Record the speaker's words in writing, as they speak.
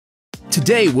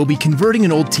Today we'll be converting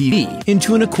an old TV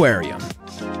into an aquarium.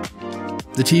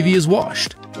 The TV is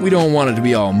washed. We don't want it to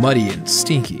be all muddy and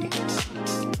stinky.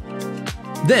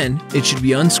 Then it should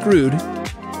be unscrewed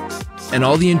and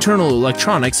all the internal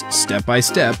electronics step by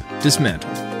step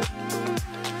dismantled.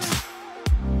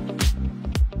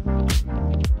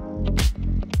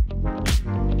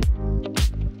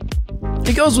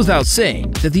 It goes without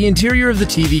saying that the interior of the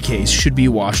TV case should be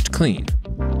washed clean.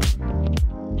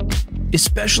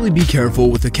 Especially be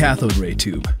careful with the cathode ray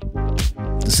tube.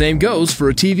 The same goes for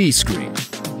a TV screen.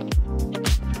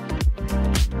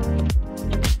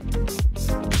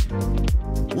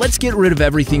 Let's get rid of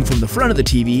everything from the front of the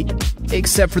TV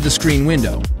except for the screen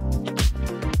window.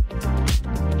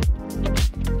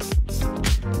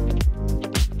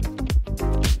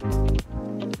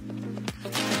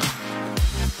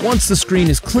 Once the screen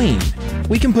is clean,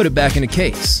 we can put it back in a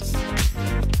case.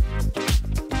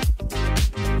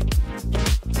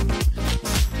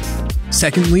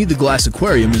 Secondly, the glass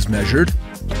aquarium is measured,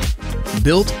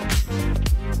 built,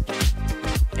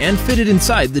 and fitted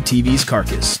inside the TV's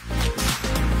carcass.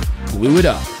 Glue it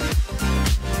up.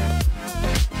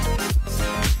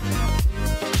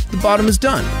 The bottom is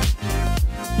done.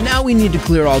 Now we need to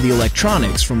clear all the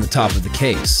electronics from the top of the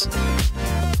case.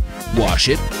 Wash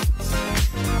it.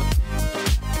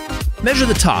 Measure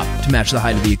the top to match the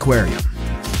height of the aquarium.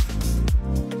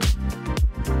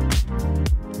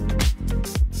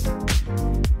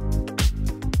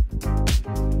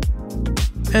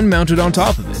 And mount it on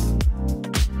top of it.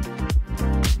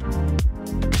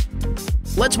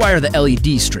 Let's wire the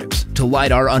LED strips to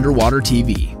light our underwater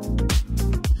TV.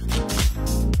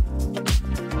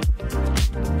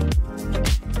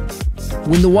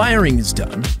 When the wiring is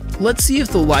done, let's see if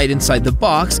the light inside the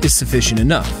box is sufficient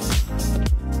enough.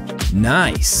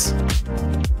 Nice!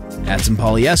 Add some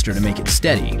polyester to make it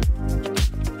steady.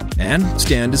 And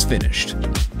stand is finished.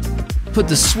 Put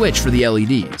the switch for the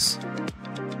LEDs.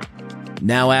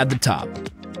 Now add the top.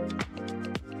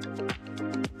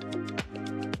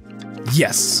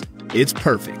 Yes, it's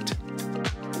perfect.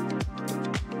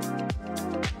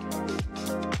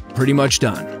 Pretty much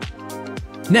done.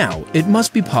 Now, it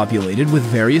must be populated with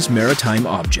various maritime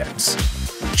objects.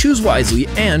 Choose wisely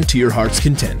and to your heart's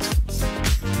content.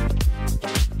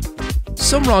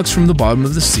 Some rocks from the bottom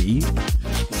of the sea,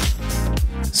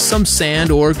 some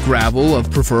sand or gravel of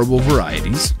preferable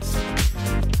varieties.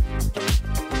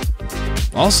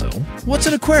 Also, what's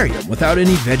an aquarium without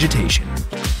any vegetation?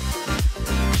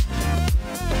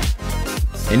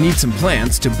 It needs some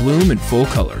plants to bloom in full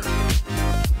color.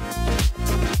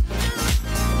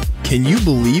 Can you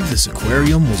believe this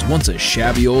aquarium was once a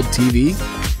shabby old TV?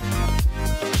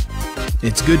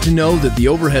 It's good to know that the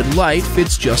overhead light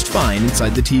fits just fine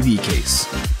inside the TV case.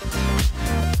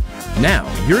 Now,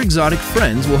 your exotic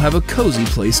friends will have a cozy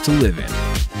place to live in.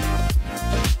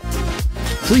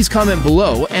 Please comment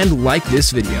below and like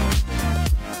this video.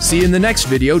 See you in the next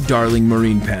video, darling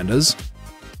marine pandas.